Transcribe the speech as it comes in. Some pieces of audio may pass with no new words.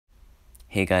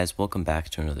Hey guys, welcome back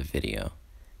to another video.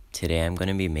 Today I'm going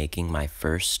to be making my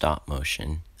first stop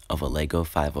motion of a LEGO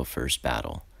 501st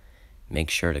battle. Make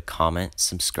sure to comment,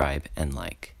 subscribe, and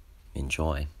like.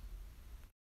 Enjoy.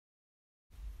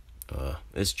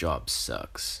 This job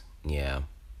sucks. Yeah.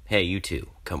 Hey, you too.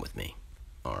 Come with me.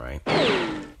 Alright.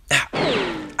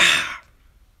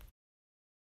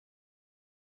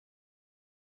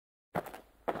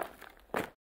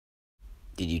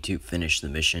 Did you two finish the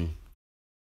mission?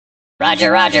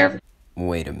 Roger, roger.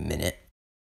 Wait a minute.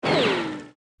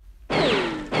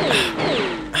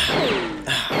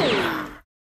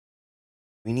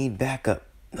 We need backup.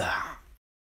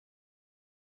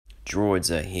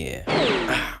 Droids are here.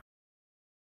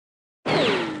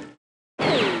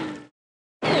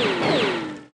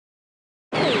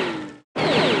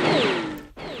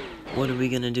 What are we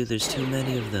gonna do? There's too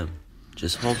many of them.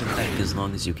 Just hold them back as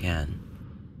long as you can.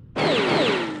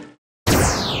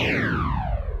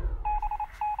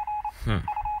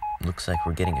 Looks like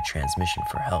we're getting a transmission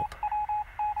for help.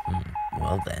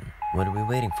 Well then, what are we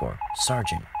waiting for?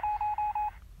 Sergeant.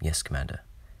 Yes, Commander.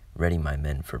 Ready my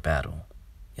men for battle.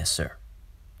 Yes, sir.